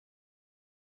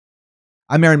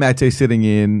I'm Aaron Maté, sitting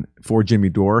in for Jimmy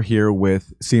Dore, here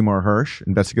with Seymour Hersh,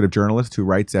 investigative journalist who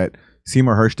writes at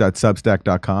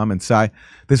seymourhersh.substack.com. And Cy,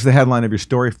 this is the headline of your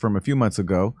story from a few months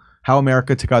ago, how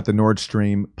America took out the Nord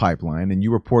Stream pipeline, and you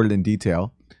reported in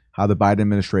detail how the Biden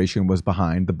administration was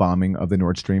behind the bombing of the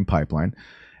Nord Stream pipeline.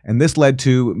 And this led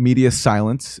to media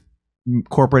silence,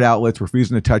 corporate outlets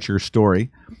refusing to touch your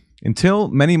story, until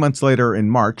many months later in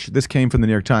March. This came from the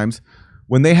New York Times,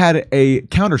 when they had a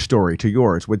counter story to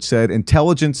yours, which said,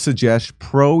 intelligence suggests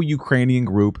pro-Ukrainian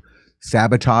group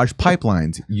sabotage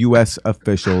pipelines, U.S.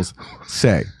 officials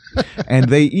say. And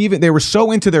they were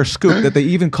so into their scoop that they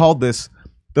even called this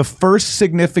the first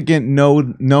significant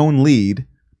known lead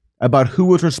about who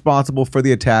was responsible for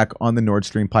the attack on the Nord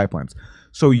Stream pipelines.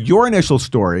 So your initial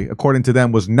story, according to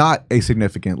them, was not a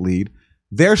significant lead.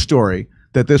 Their story,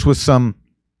 that this was some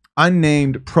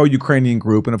unnamed pro-Ukrainian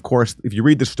group. And of course, if you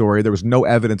read the story, there was no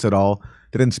evidence at all.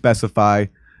 They didn't specify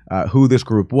who this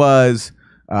group was,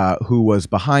 who was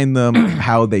behind them,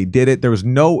 how they did it. There was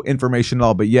no information at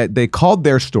all, but yet they called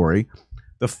their story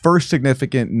the first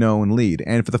significant known lead.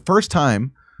 And for the first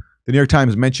time, the New York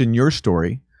Times mentioned your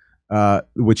story,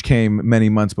 which came many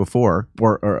months before,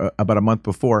 or about a month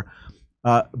before.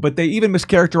 But they even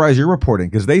mischaracterized your reporting,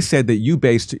 because they said that you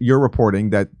based your reporting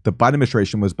that the Biden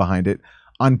administration was behind it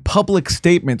on public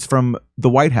statements from the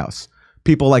White House.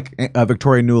 People like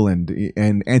Victoria Nuland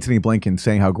and Antony Blinken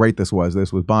saying how great this was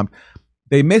bombed.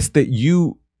 They missed that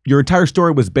your entire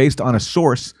story was based on a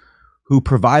source who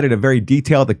provided a very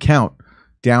detailed account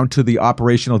down to the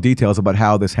operational details about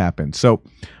how this happened. So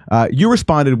you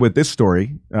responded with this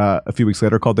story a few weeks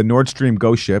later called The Nord Stream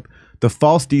Ghost Ship, the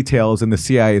false details in the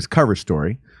CIA's cover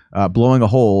story, blowing a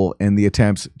hole in the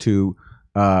attempts to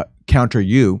counter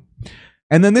you.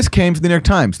 And then this came from the New York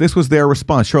Times. This was their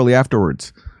response shortly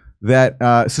afterwards, that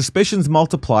suspicions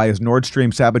multiply as Nord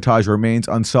Stream sabotage remains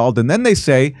unsolved. And then they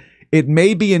say it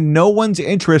may be in no one's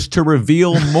interest to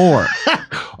reveal more.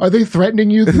 Are they threatening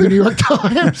you through the New York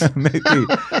Times? Maybe.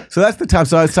 So that's the time.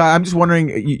 So I'm just wondering,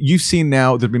 you've seen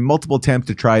now there've been multiple attempts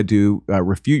to try to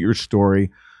refute your story.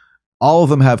 All of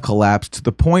them have collapsed to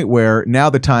the point where now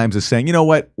the Times is saying, you know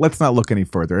what, let's not look any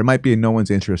further. It might be in no one's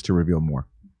interest to reveal more.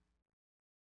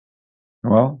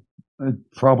 Well,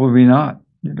 probably not,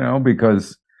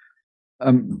 because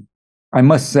I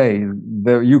must say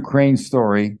the Ukraine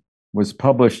story was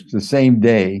published the same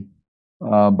day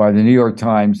by the New York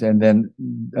Times, and then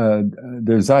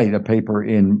Der Zeit, a paper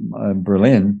in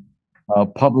Berlin,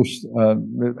 published.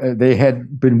 They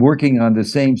had been working on the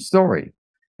same story,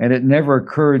 and it never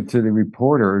occurred to the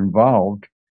reporter involved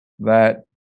that,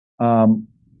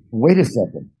 wait a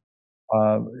second,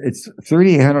 it's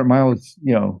 3,800 miles,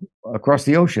 across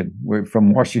the ocean,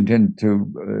 from Washington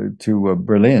to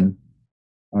Berlin.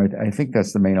 I think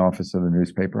that's the main office of the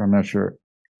newspaper. I'm not sure,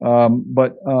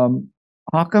 but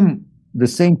how come the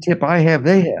same tip I have,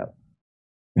 they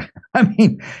have? I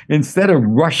mean, instead of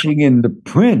rushing into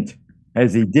print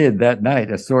as he did that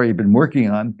night, a story he'd been working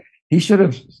on, he should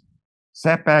have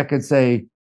sat back and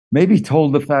maybe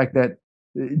told the fact that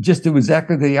just it was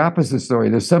exactly the opposite story.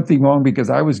 There's something wrong because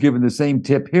I was given the same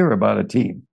tip here about a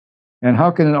team. And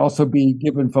how can it also be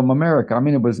given from America? I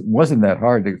mean, it wasn't that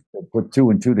hard to put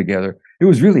two and two together. It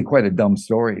was really quite a dumb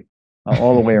story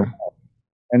all the way around.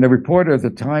 And the reporter at the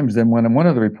Times, then one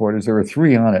of the reporters, there were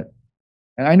three on it.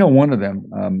 And I know one of them.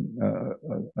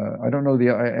 I don't know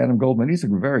Adam Goldman. He's a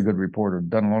very good reporter,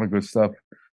 done a lot of good stuff.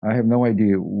 I have no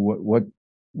idea what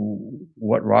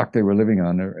rock they were living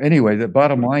on there. Anyway, the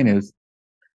bottom line is,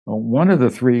 one of the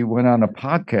three went on a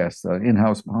podcast, an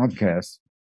in-house podcast.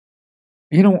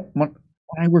 When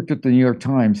I worked at the New York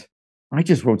Times, I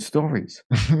just wrote stories.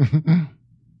 I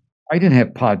didn't have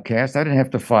podcasts. I didn't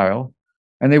have to file.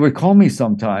 And they would call me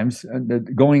sometimes,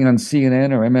 going on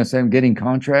CNN or MSN, getting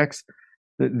contracts.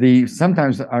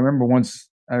 Sometimes I remember once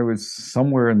I was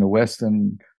somewhere in the West,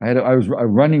 and I was a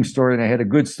running story, and I had a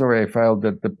good story I filed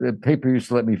that the paper used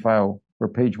to let me file for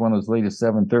page one as late as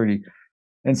 7:30.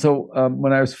 And so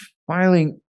when I was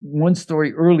filing one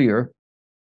story earlier,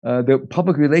 the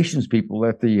public relations people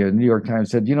at the New York Times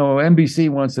said, NBC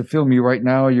wants to film you right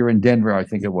now. You're in Denver, I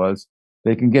think it was.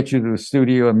 They can get you to the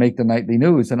studio and make the nightly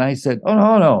news. And I said, oh,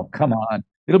 no, come on.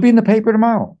 It'll be in the paper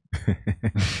tomorrow. I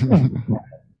don't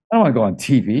want to go on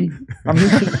TV.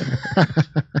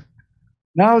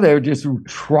 Now they're just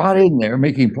trotting there,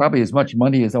 making probably as much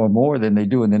money or more than they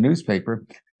do in the newspaper.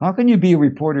 How can you be a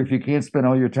reporter if you can't spend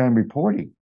all your time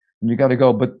reporting? And you got to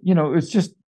go. But, it's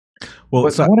just. Well,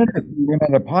 one of them went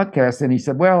on a podcast and he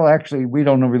said, well, actually, we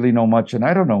don't really know much, and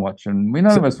I don't know much, and none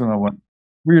of us know what.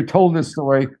 We were told this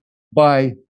story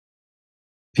by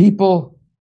people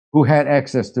who had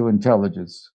access to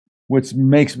intelligence. which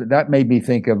made me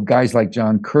think of guys like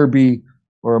John Kirby,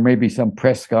 or maybe some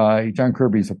press guy. John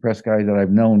Kirby's a press guy that I've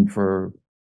known for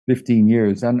 15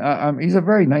 years, and he's a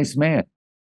very nice man.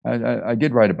 I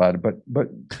did write about it, but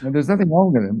there's nothing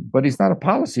wrong with him. But he's not a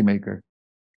policymaker.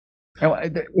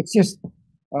 It's just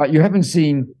you haven't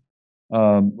seen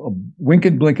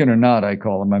Winkin' Blinken or not. I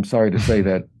call him. I'm sorry to say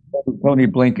that. Tony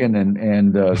Blinken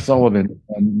and Sullivan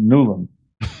and Newland.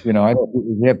 You know,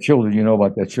 they have children. You know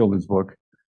about that children's book.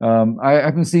 I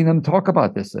haven't seen them talk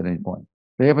about this at any point.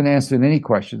 They haven't answered any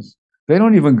questions. They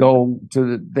don't even go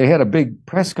to they had a big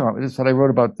press conference that I wrote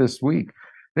about this week.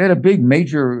 They had a big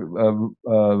major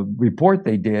report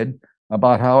they did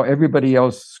about how everybody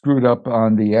else screwed up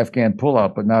on the Afghan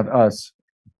pullout, but not us.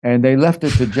 And they left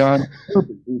it to John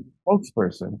Kirby, the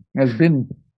spokesperson.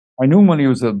 I knew him when he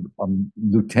was a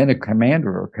lieutenant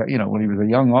commander, or, you know, when he was a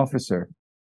young officer.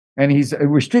 And he's a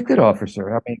restricted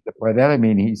officer. I mean, by that I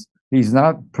mean he's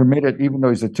not permitted, even though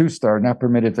he's a 2-star, not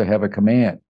permitted to have a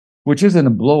command, which isn't a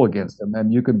blow against him.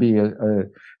 And you could be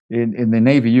in the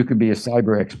Navy, you could be a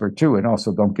cyber expert too, and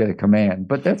also don't get a command.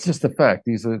 But that's just a fact.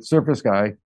 He's a surface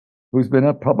guy who's been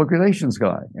a public relations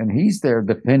guy, and he's there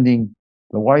defending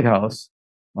the White House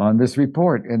on this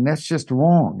report, and that's just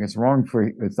wrong. It's wrong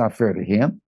it's not fair to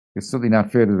him. It's certainly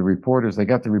not fair to the reporters. They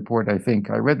got the report, I think.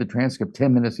 I read the transcript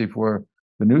 10 minutes before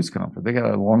the news conference. They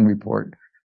got a long report.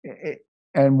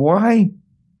 And why?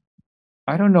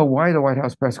 I don't know why the White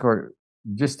House press corps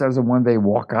just doesn't one day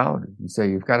walk out and say,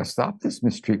 you've got to stop this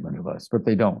mistreatment of us, but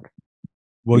they don't.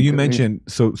 Well, you mentioned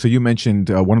you mentioned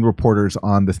one of the reporters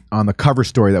on the cover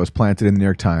story that was planted in the New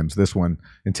York Times. This one,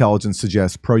 intelligence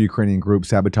suggests pro-Ukrainian groups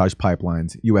sabotage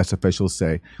pipelines, U.S. officials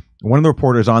say. One of the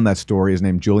reporters on that story is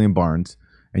named Julian Barnes,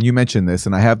 and you mentioned this,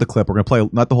 and I have the clip. We're going to play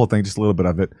not the whole thing, just a little bit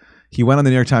of it. He went on the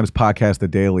New York Times podcast, The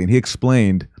Daily, and he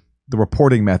explained the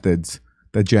reporting methods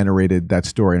that generated that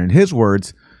story. And in his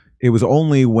words, it was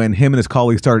only when him and his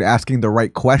colleagues started asking the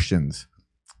right questions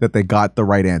that they got the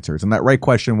right answers. And that right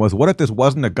question was, what if this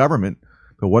wasn't a government,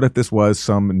 but what if this was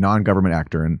some non-government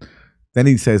actor? And then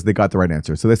he says they got the right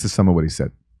answer. So this is some of what he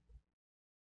said.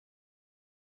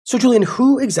 So Julian,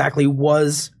 who exactly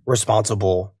was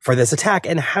responsible for this attack,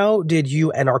 and how did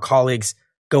you and our colleagues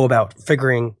go about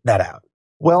figuring that out?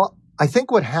 Well, I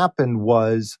think what happened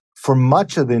was, for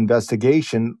much of the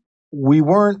investigation, we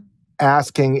weren't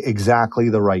asking exactly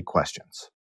the right questions.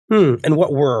 And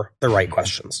what were the right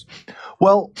questions?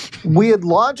 Well, we had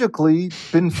logically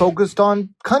been focused on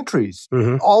countries.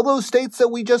 All those states that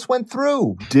we just went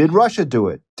through. Did Russia do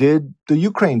it? Did the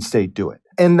Ukraine state do it?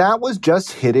 And that was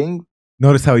just hitting.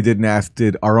 Notice how he didn't ask,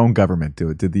 did our own government do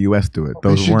it? Did the U.S. do it?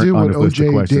 Those weren't do on his list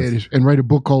of questions. Did and write a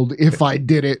book called If I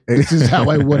Did It, This Is How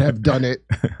I Would Have Done It.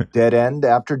 Dead end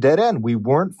after dead end. We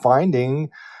weren't finding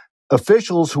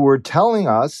officials who were telling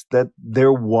us that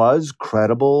there was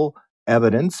credible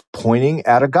evidence pointing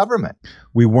at a government.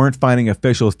 We weren't finding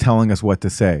officials telling us what to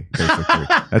say, basically.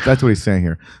 That's what he's saying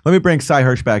here. Let me bring Cy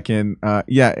Hersh back in.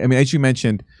 Yeah, I mean, as you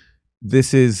mentioned,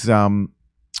 this is,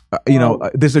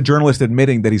 there's a journalist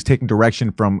admitting that he's taking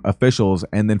direction from officials,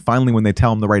 and then finally when they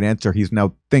tell him the right answer, he's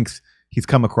now thinks he's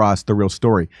come across the real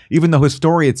story, even though his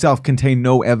story itself contained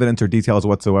no evidence or details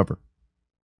whatsoever.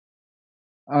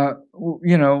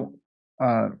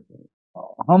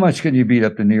 How much can you beat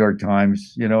up the New York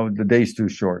Times? You know, the day's too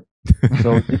short.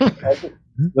 So,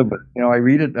 I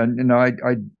read it, and I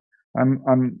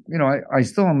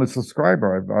still am a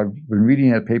subscriber. I've been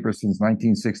reading that paper since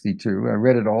 1962. I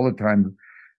read it all the time.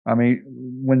 I mean,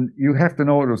 when you have to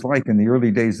know what it was like in the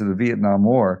early days of the Vietnam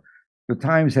War, the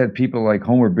Times had people like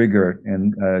Homer Bigart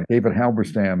and David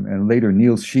Halberstam, and later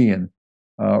Neil Sheehan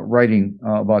writing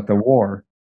about the war.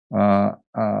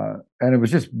 And it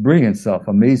was just brilliant stuff,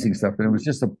 amazing stuff. And it was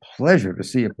just a pleasure to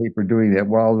see a paper doing that,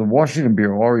 while the Washington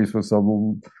Bureau always was a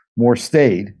little more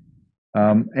staid.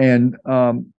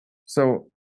 So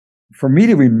for me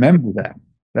to remember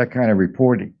that kind of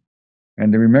reporting,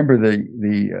 and to remember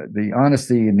the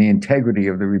honesty and the integrity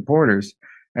of the reporters,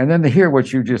 and then to hear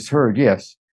what you just heard,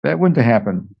 yes, that wouldn't have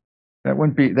happened. That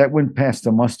wouldn't pass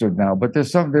the mustard now. But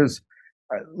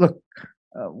look,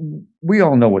 we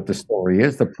all know what the story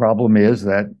is. The problem is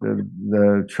that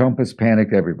the Trump has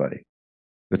panicked everybody.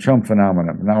 The Trump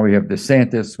phenomenon. Now we have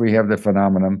DeSantis. We have the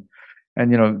phenomenon,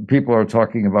 and people are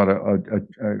talking about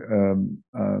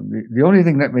the only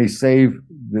thing that may save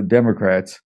the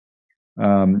Democrats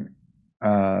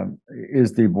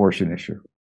is the abortion issue,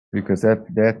 because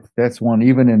that's one,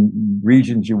 even in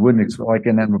regions you wouldn't expect, like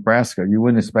in Nebraska, you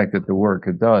wouldn't expect it to work.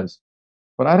 It does,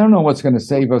 but I don't know what's going to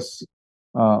save us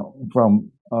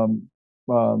from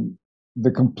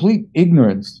the complete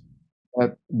ignorance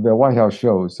that the White House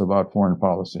shows about foreign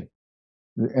policy.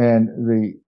 and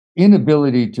the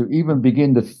inability to even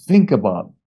begin to think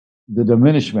about the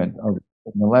diminishment of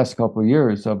in the last couple of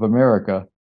years of America,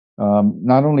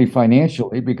 not only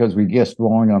financially because we guessed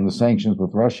wrong on the sanctions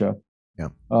with Russia,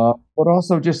 but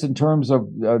also just in terms of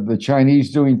the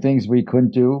Chinese doing things we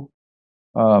couldn't do.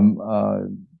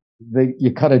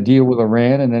 You cut a deal with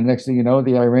Iran, and the next thing you know,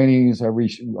 the Iranians are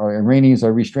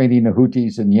restraining the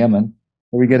Houthis in Yemen.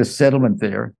 We get a settlement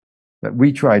there that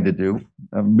we tried to do.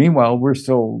 Meanwhile, we're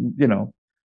still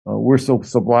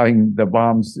supplying the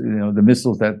bombs, the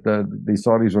missiles that the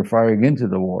Saudis were firing into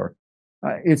the war.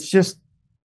 It's just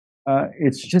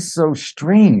so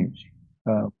strange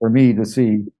for me to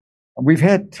see. We've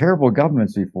had terrible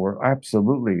governments before,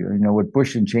 absolutely. What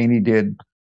Bush and Cheney did,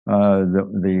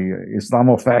 the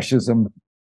Islamofascism,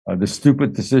 the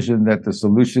stupid decision that the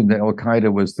solution to Al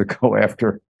Qaeda was to go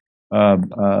after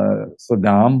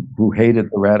Saddam, who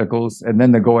hated the radicals, and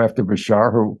then to go after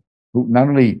Bashar, who not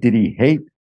only did he hate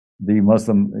the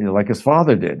Muslim, like his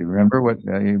father did. Remember what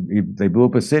they blew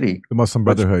up a city, the Muslim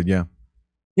Brotherhood, yeah.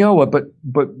 But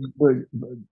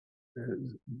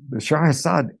Bashar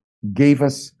Assad gave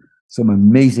us some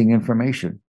amazing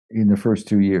information in the first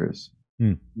 2 years.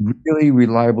 Really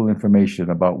reliable information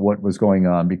about what was going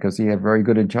on because he had very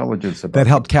good intelligence about that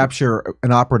helped capture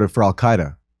an operative for Al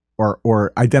Qaeda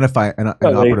or identify an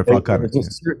operative for Al Qaeda.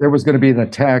 There was going to be an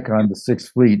attack on the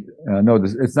Sixth Fleet. No,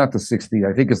 it's not the Sixth Fleet.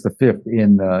 I think it's the Fifth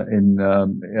on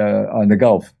the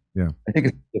Gulf. Yeah, I think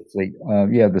it's the Fifth Fleet.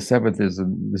 The Seventh is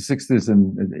the Sixth is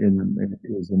in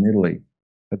Italy.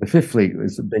 But the Fifth Fleet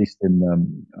was based in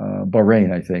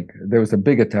Bahrain, I think. There was a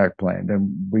big attack planned, and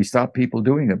we stopped people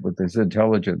doing it with this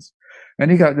intelligence.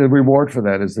 And he got the reward for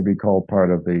that is to be called part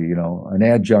of the, an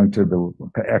adjunct to the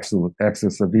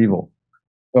axis of evil.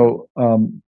 So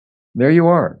there you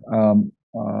are.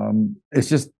 It's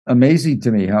just amazing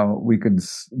to me how we could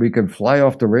fly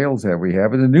off the rails that we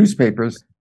have. And the newspapers,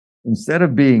 instead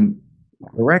of being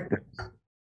corrective,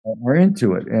 are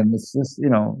into it. And it's just,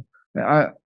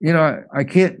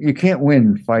 you can't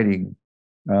win fighting.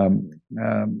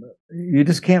 You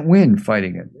just can't win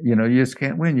fighting it. You just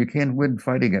can't win. You can't win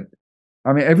fighting it.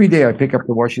 I mean, every day I pick up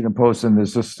the Washington Post and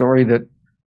there's a story that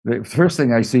the first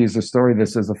thing I see is a story that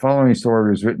says the following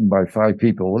story was written by 5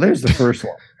 people. Well, there's the first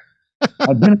one.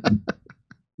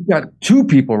 You got 2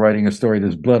 people writing a story.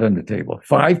 There's blood on the table.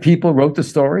 5 people wrote the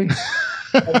story. It's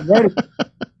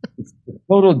the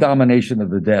total domination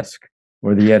of the desk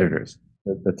or the editors,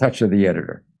 the touch of the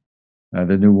editor.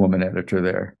 The new woman editor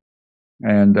there.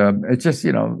 And it's just,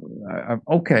 I'm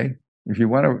okay. If you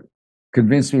want to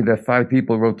convince me that 5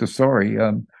 people wrote the story,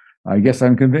 I guess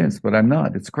I'm convinced, but I'm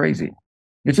not. It's crazy.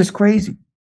 It's just crazy.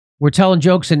 We're telling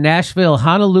jokes in Nashville,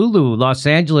 Honolulu, Los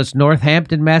Angeles,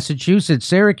 Northampton, Massachusetts,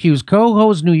 Syracuse,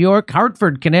 Cohoes, New York,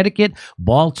 Hartford, Connecticut,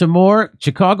 Baltimore,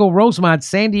 Chicago, Rosemont,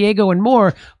 San Diego, and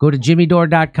more. Go to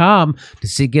jimmydore.com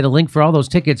to get a link for all those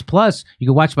tickets. Plus, you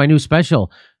can watch my new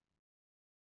special,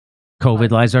 COVID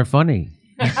Lies Are Funny.